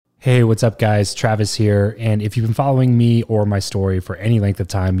Hey, what's up, guys? Travis here. And if you've been following me or my story for any length of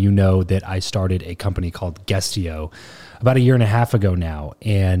time, you know that I started a company called Guestio about a year and a half ago now.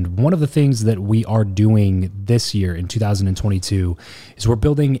 And one of the things that we are doing this year in 2022 is we're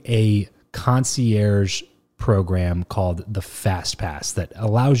building a concierge program called the Fast Pass that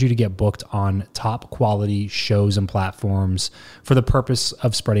allows you to get booked on top quality shows and platforms for the purpose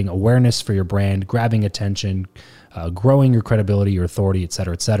of spreading awareness for your brand, grabbing attention, growing your credibility, your authority, et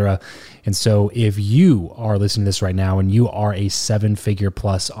cetera, et cetera. And so if you are listening to this right now and you are a 7-figure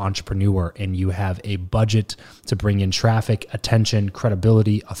plus entrepreneur and you have a budget to bring in traffic, attention,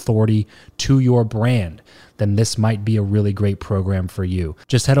 credibility, authority to your brand, then this might be a really great program for you.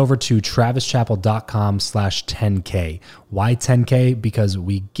 Just head over to travischappell.com/10K. Why 10K? Because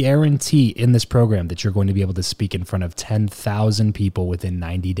we guarantee in this program that you're going to be able to speak in front of 10,000 people within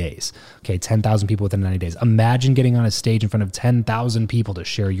 90 days. Okay, 10,000 people within 90 days. Imagine getting on a stage in front of 10,000 people to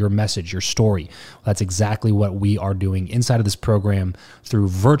share your message, your story. Well, that's exactly what we are doing inside of this program through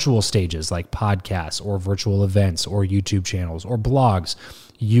virtual stages like podcasts or virtual events or YouTube channels or blogs.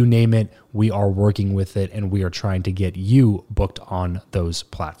 You name it, we are working with it, and we are trying to get you booked on those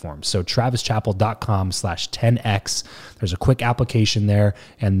platforms. So travischappell.com/10X. There's a quick application there,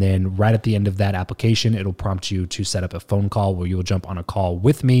 and then right at the end of that application, it'll prompt you to set up a phone call where you'll jump on a call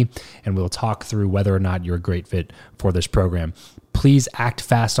with me, and we'll talk through whether or not you're a great fit for this program. Please act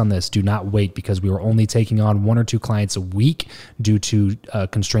fast on this. Do not wait, because we are only taking on 1 or 2 clients a week due to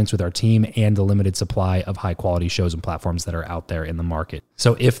constraints with our team and the limited supply of high quality shows and platforms that are out there in the market.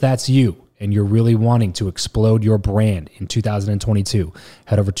 So if that's you and you're really wanting to explode your brand in 2022,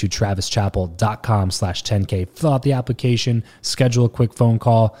 head over to travischappell.com/10K, fill out the application, schedule a quick phone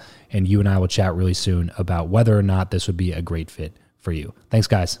call, and you and I will chat really soon about whether or not this would be a great fit for you. Thanks,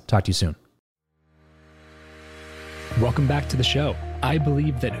 guys. Talk to you soon. Welcome back to the show. I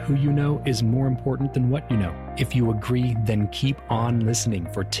believe that who you know is more important than what you know. If you agree, then keep on listening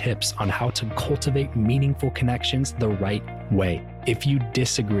for tips on how to cultivate meaningful connections the right way. If you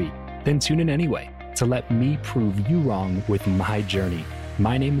disagree, then tune in anyway to let me prove you wrong with my journey.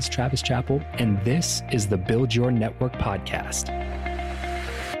 My name is Travis Chappell, and this is the Build Your Network podcast.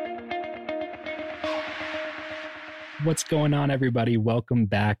 What's going on, everybody? Welcome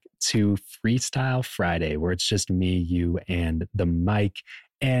back to Freestyle Friday, where it's just me, you, and the mic.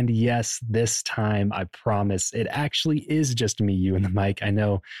 And yes, this time, I promise, it actually is just me, you, and the mic. I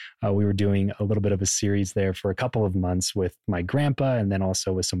know we were doing a little bit of a series there for a couple of months with my grandpa, and then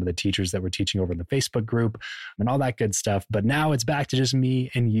also with some of the teachers that were teaching over in the Facebook group and all that good stuff. But now it's back to just me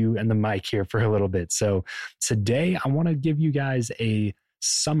and you and the mic here for a little bit. So today, I want to give you guys a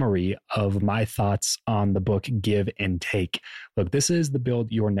summary of my thoughts on the book Give and Take. Look, this is the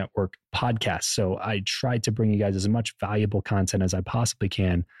Build Your Network podcast. So I tried to bring you guys as much valuable content as I possibly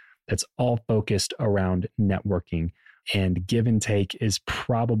can that's all focused around networking. And Give and Take is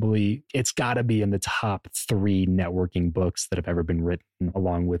probably, it's got to be in the top 3 networking books that have ever been written,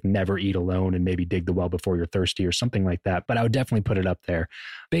 along with Never Eat Alone and maybe Dig the Well Before You're Thirsty or something like that. But I would definitely put it up there.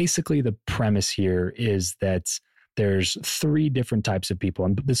 Basically, the premise here is that there's 3 different types of people.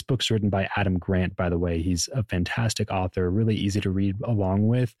 And this book's written by Adam Grant, by the way. He's a fantastic author, really easy to read along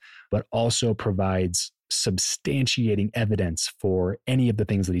with, but also provides substantiating evidence for any of the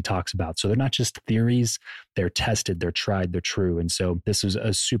things that he talks about. So they're not just theories, they're tested, they're tried, they're true. And so this is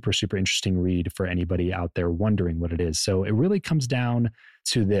a super, super interesting read for anybody out there wondering what it is. So it really comes down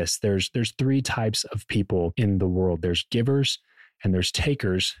to this. There's 3 types of people in the world. There's givers, and there's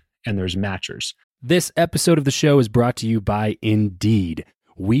takers, and there's matchers. This episode of the show is brought to you by Indeed.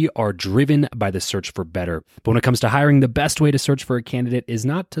 We are driven by the search for better. But when it comes to hiring, the best way to search for a candidate is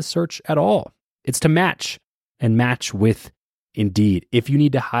not to search at all. It's to match, and match with Indeed. If you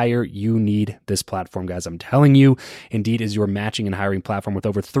need to hire, you need this platform, guys. I'm telling you, Indeed is your matching and hiring platform with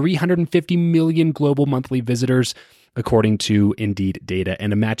over 350 million global monthly visitors, according to Indeed data,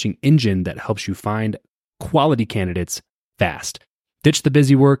 and a matching engine that helps you find quality candidates fast. Ditch the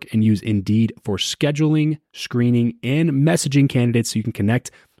busy work and use Indeed for scheduling, screening, and messaging candidates so you can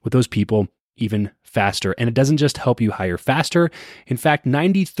connect with those people even faster. And it doesn't just help you hire faster. In fact,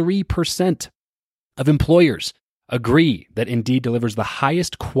 93% of employers agree that Indeed delivers the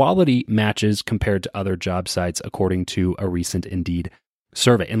highest quality matches compared to other job sites, according to a recent Indeed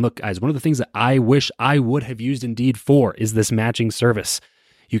survey. And look, guys, one of the things that I wish I would have used Indeed for is this matching service.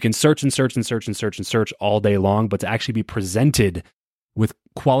 You can search and search and search and search and search all day long, but to actually be presented with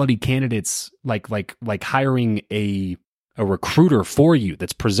quality candidates, like hiring a recruiter for you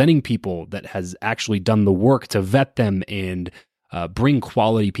that's presenting people that has actually done the work to vet them and bring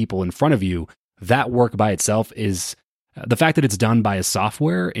quality people in front of you, that work by itself is The fact that it's done by a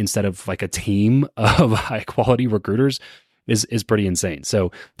software instead of like a team of high quality recruiters is pretty insane.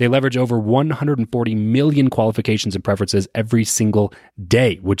 So they leverage over 140 million qualifications and preferences every single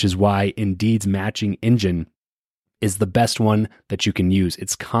day, which is why Indeed's matching engine is the best one that you can use.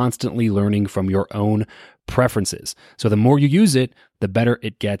 It's constantly learning from your own preferences. So the more you use it, the better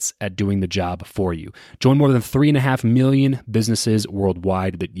it gets at doing the job for you. Join more than 3.5 million businesses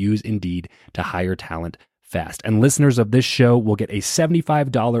worldwide that use Indeed to hire talent fast. And listeners of this show will get a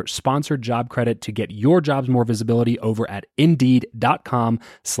 $75 sponsored job credit to get your jobs more visibility over at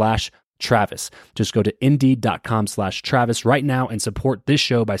Indeed.com/Travis. Just go to Indeed.com/Travis right now and support this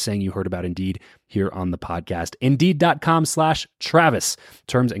show by saying you heard about Indeed here on the podcast. Indeed.com/Travis.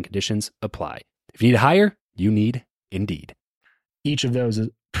 Terms and conditions apply. If you need to hire, you need Indeed. Each of those is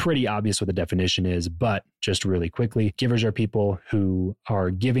pretty obvious what the definition is, but just really quickly, givers are people who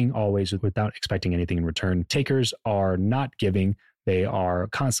are giving always without expecting anything in return. Takers are not giving. They are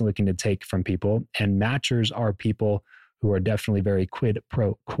constantly looking to take from people. And matchers are people who are definitely very quid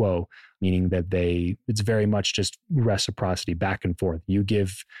pro quo, meaning that it's very much just reciprocity back and forth. You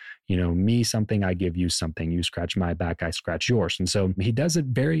give, me something, I give you something. You scratch my back, I scratch yours. And so he does a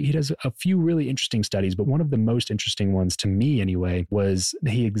few really interesting studies, but one of the most interesting ones to me anyway was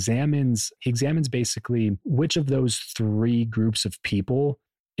he examines basically which of those three groups of people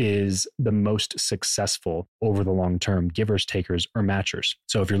is the most successful over the long term: givers, takers, or matchers.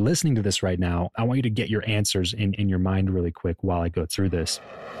 So if you're listening to this right now, I want you to get your answers in your mind really quick while I go through this.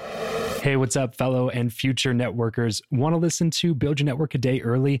 Hey, what's up, fellow and future networkers? Want to listen to Build Your Network a Day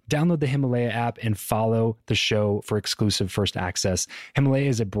early? Download the Himalaya app and follow the show for exclusive first access. Himalaya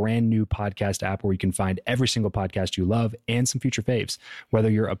is a brand new podcast app where you can find every single podcast you love and some future faves. Whether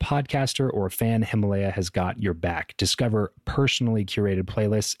you're a podcaster or a fan, Himalaya has got your back. Discover personally curated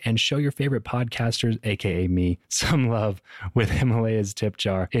playlists and show your favorite podcasters, aka me, some love with Himalaya's tip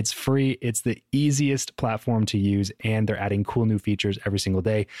jar. It's free, it's the easiest platform to use, and they're adding cool new features every single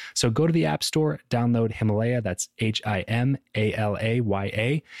day. So go to the App Store, download Himalaya, that's Himalaya,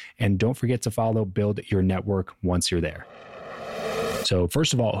 and don't forget to follow Build Your Network once you're there. So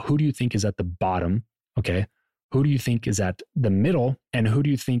first of all, who do you think is at the bottom? Okay. Who do you think is at the middle? And who do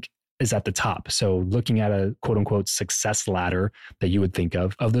you think is at the top? So looking at a quote unquote success ladder that you would think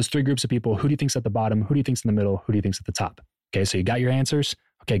of those three groups of people, who do you think's at the bottom? Who do you think's in the middle? Who do you think's at the top? Okay. So you got your answers.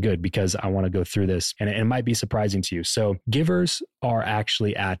 Okay, good, because I want to go through this and it might be surprising to you. So givers are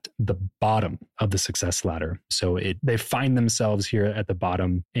actually at the bottom of the success ladder. So they find themselves here at the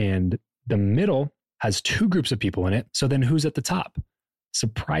bottom, and the middle has two groups of people in it. So then who's at the top?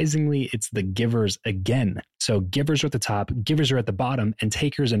 Surprisingly, it's the givers again. So givers are at the top, givers are at the bottom, and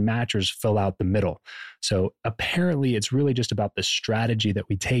takers and matchers fill out the middle. So apparently it's really just about the strategy that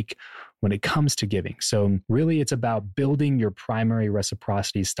we take when it comes to giving. So really it's about building your primary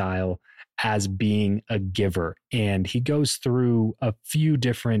reciprocity style as being a giver. And he goes through a few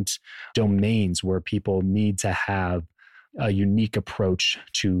different domains where people need to have a unique approach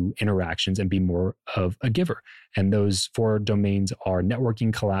to interactions and be more of a giver. And those four domains are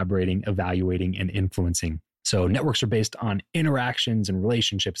networking, collaborating, evaluating, and influencing. So networks are based on interactions and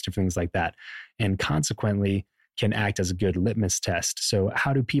relationships, different things like that, and consequently can act as a good litmus test. So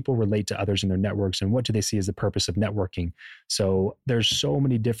how do people relate to others in their networks, and what do they see as the purpose of networking? So there's so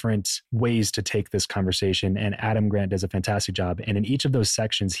many different ways to take this conversation, and Adam Grant does a fantastic job. And in each of those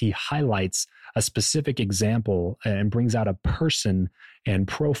sections, he highlights a specific example and brings out a person and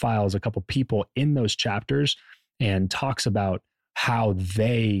profiles a couple people in those chapters and talks about how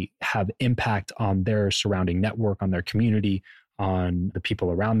they have impact on their surrounding network, on their community, on the people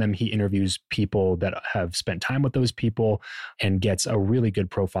around them. He interviews people that have spent time with those people and gets a really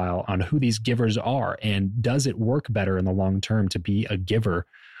good profile on who these givers are, and does it work better in the long term to be a giver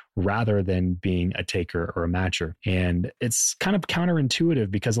rather than being a taker or a matcher. And it's kind of counterintuitive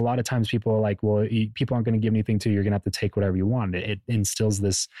because a lot of times people are like, well, people aren't going to give anything to you. You're going to have to take whatever you want. It instills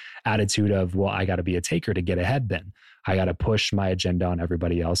this attitude of, well, I got to be a taker to get ahead then. I got to push my agenda on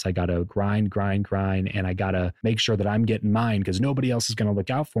everybody else. I got to grind, and I got to make sure that I'm getting mine because nobody else is going to look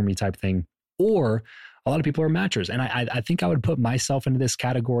out for me type thing. Or a lot of people are matchers. And I think I would put myself into this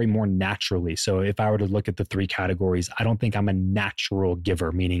category more naturally. So if I were to look at the three categories, I don't think I'm a natural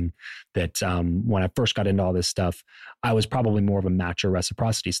giver, meaning that when I first got into all this stuff, I was probably more of a matcher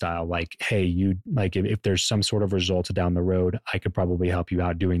reciprocity style. Like, hey, if there's some sort of result down the road, I could probably help you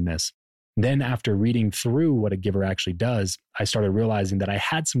out doing this. Then after reading through what a giver actually does, I started realizing that I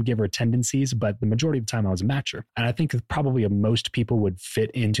had some giver tendencies, but the majority of the time I was a matcher. And I think probably most people would fit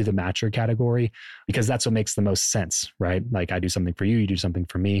into the matcher category because that's what makes the most sense, right? Like I do something for you, you do something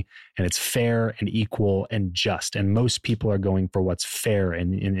for me, and it's fair and equal and just. And most people are going for what's fair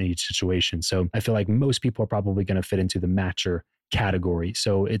in each situation. So I feel like most people are probably going to fit into the matcher category.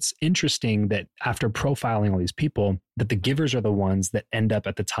 So it's interesting that after profiling all these people, that the givers are the ones that end up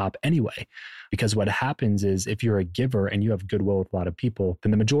at the top anyway. Because what happens is if you're a giver and you have goodwill with a lot of people,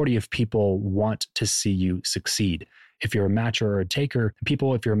 then the majority of people want to see you succeed. If you're a matcher or a taker,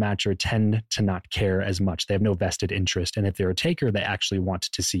 people, if you're a matcher, tend to not care as much. They have no vested interest. And if they're a taker, they actually want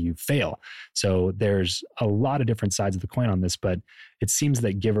to see you fail. So there's a lot of different sides of the coin on this, but it seems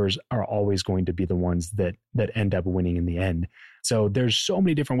that givers are always going to be the ones that end up winning in the end. So there's so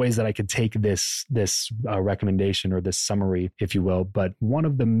many different ways that I could take this recommendation or this summary, if you will. But one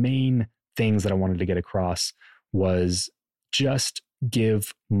of the main things that I wanted to get across was just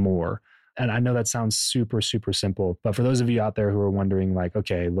give more. And I know that sounds super, super simple, but for those of you out there who are wondering like,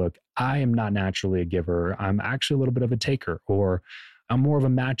 okay, look, I am not naturally a giver. I'm actually a little bit of a taker, or I'm more of a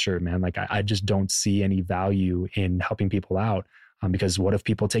matcher, man. Like I just don't see any value in helping people out because what if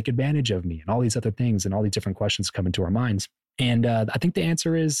people take advantage of me and all these other things and all these different questions come into our minds. And I think the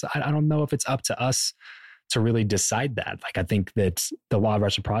answer is, I don't know if it's up to us to really decide that. Like, I think that the law of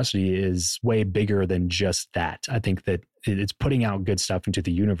reciprocity is way bigger than just that. I think that it's putting out good stuff into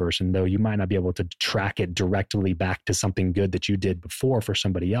the universe. And though you might not be able to track it directly back to something good that you did before for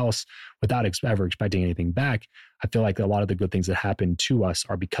somebody else without ever expecting anything back, I feel like a lot of the good things that happen to us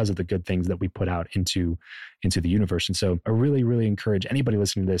are because of the good things that we put out into the universe. And so I really, really encourage anybody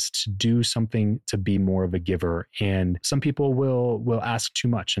listening to this to do something to be more of a giver. And some people will ask too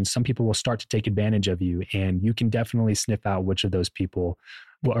much, and some people will start to take advantage of you. And you can definitely sniff out which of those people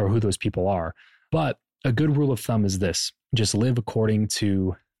or who those people are. But a good rule of thumb is this: just live according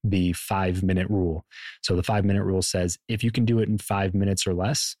to the 5-minute rule. So the 5-minute rule says, if you can do it in 5 minutes or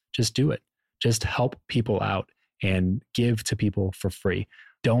less, just do it. Just help people out and give to people for free.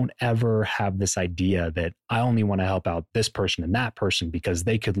 Don't ever have this idea that I only want to help out this person and that person because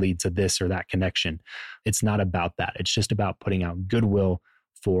they could lead to this or that connection. It's not about that. It's just about putting out goodwill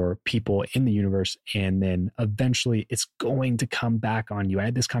for people in the universe. And then eventually it's going to come back on you. I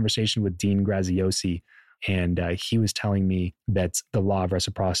had this conversation with Dean Graziosi, and he was telling me that the law of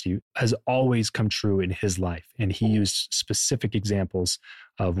reciprocity has always come true in his life. And he used specific examples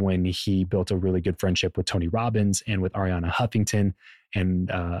of when he built a really good friendship with Tony Robbins and with Arianna Huffington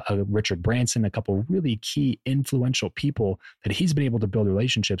and Richard Branson, a couple of really key influential people that he's been able to build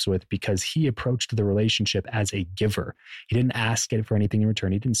relationships with because he approached the relationship as a giver. He didn't ask it for anything in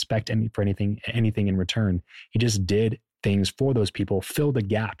return. He didn't expect anything in return. He just did things for those people, filled a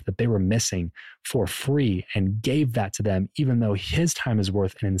gap that they were missing for free, and gave that to them, even though his time is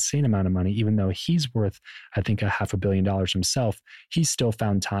worth an insane amount of money, even though he's worth, I think, $500 million himself. He still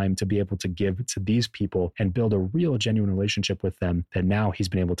found time to be able to give to these people and build a real genuine relationship with them that now he's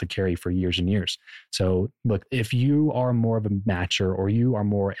been able to carry for years and years. So look, if you are more of a matcher or you are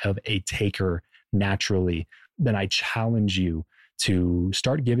more of a taker naturally, then I challenge you to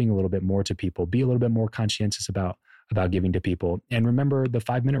start giving a little bit more to people, be a little bit more conscientious about giving to people. And remember the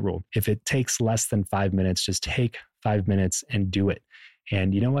 5-minute rule. If it takes less than 5 minutes, just take 5 minutes and do it.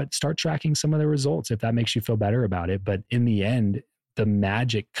 And you know what? Start tracking some of the results if that makes you feel better about it. But in the end, the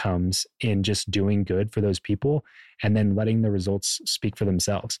magic comes in just doing good for those people and then letting the results speak for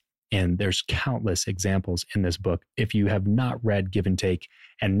themselves. And there's countless examples in this book. If you have not read Give and Take,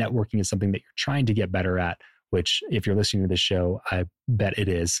 and networking is something that you're trying to get better at, which if you're listening to this show, I bet it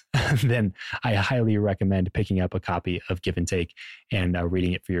is, then I highly recommend picking up a copy of Give and Take and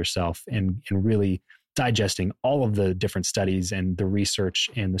reading it for yourself and really digesting all of the different studies and the research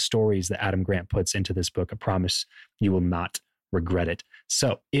and the stories that Adam Grant puts into this book. I promise you will not regret it.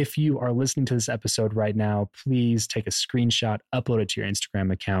 So if you are listening to this episode right now, please take a screenshot, upload it to your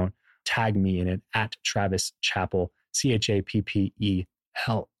Instagram account, tag me in it at Travis Chappell, CHAPPELL,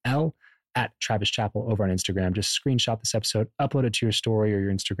 at Travis Chappell over on Instagram. Just screenshot this episode, upload it to your story or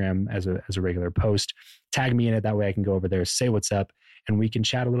your Instagram as a regular post. Tag me in it. That way I can go over there, say what's up, and we can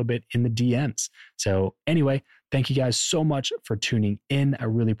chat a little bit in the DMs. So anyway, thank you guys so much for tuning in. I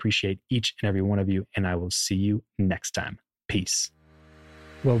really appreciate each and every one of you, and I will see you next time. Peace.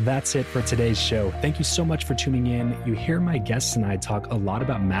 Well, that's it for today's show. Thank you so much for tuning in. You hear my guests and I talk a lot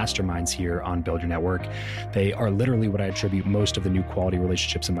about masterminds here on Build Your Network. They are literally what I attribute most of the new quality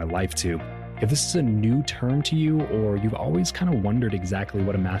relationships in my life to. If this is a new term to you, or you've always kind of wondered exactly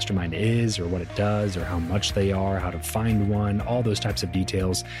what a mastermind is or what it does or how much they are, how to find one, all those types of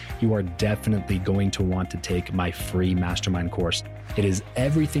details, you are definitely going to want to take my free mastermind course. It is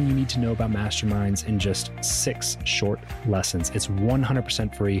everything you need to know about masterminds in just 6 short lessons. It's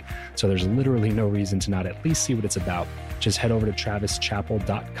 100% free, so there's literally no reason to not at least see what it's about. Just head over to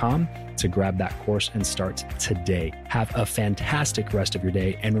travischappell.com to grab that course and start today. Have a fantastic rest of your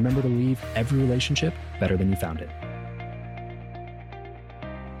day, and remember to leave every relationship better than you found it.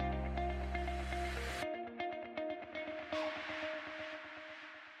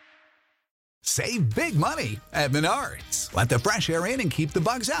 Save big money at Menards. Let the fresh air in and keep the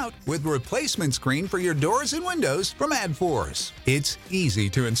bugs out with replacement screen for your doors and windows from AdForce. It's easy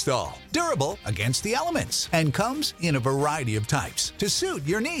to install, durable against the elements, and comes in a variety of types to suit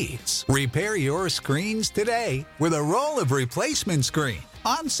your needs. Repair your screens today with a roll of replacement screen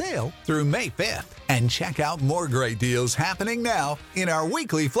on sale through May 5th. And check out more great deals happening now in our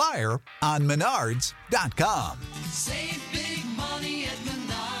weekly flyer on Menards.com. Save big